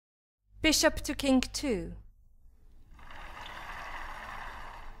Bishop to king 2.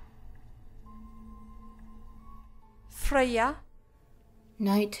 Freya.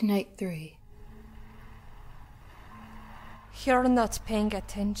 Knight to knight 3. You're not paying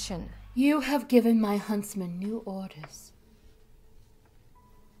attention. You have given my huntsman new orders.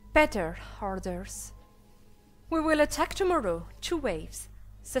 Better orders. We will attack tomorrow, 2 waves,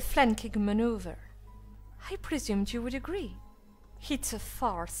 the flanking maneuver. I presumed you would agree. It's a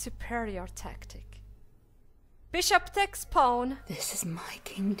far superior tactic. Bishop takes pawn. This is my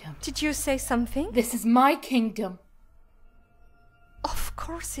kingdom. Did you say something? This is my kingdom. Of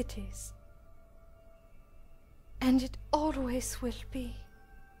course it is. And it always will be.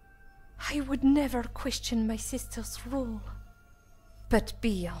 I would never question my sister's rule. But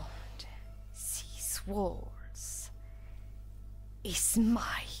beyond these walls is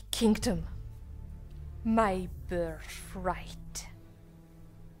my kingdom. My birthright.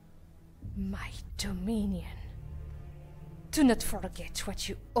 My dominion. Do not forget what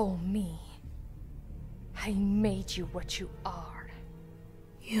you owe me. I made you what you are.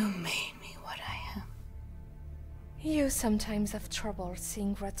 You made me what I am. You sometimes have trouble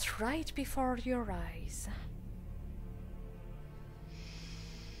seeing what's right before your eyes.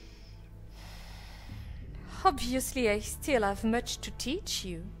 Obviously, I still have much to teach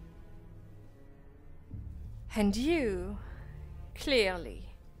you. And you,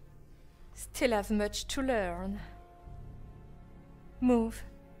 clearly, still have much to learn. Move.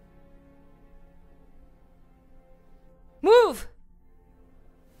 Move!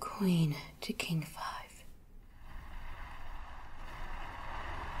 Queen to king 5.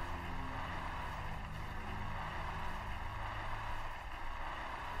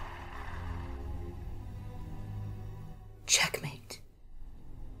 Checkmate.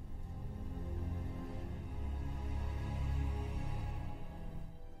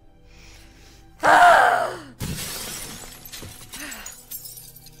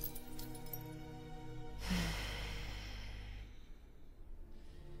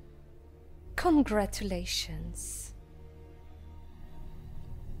 Congratulations.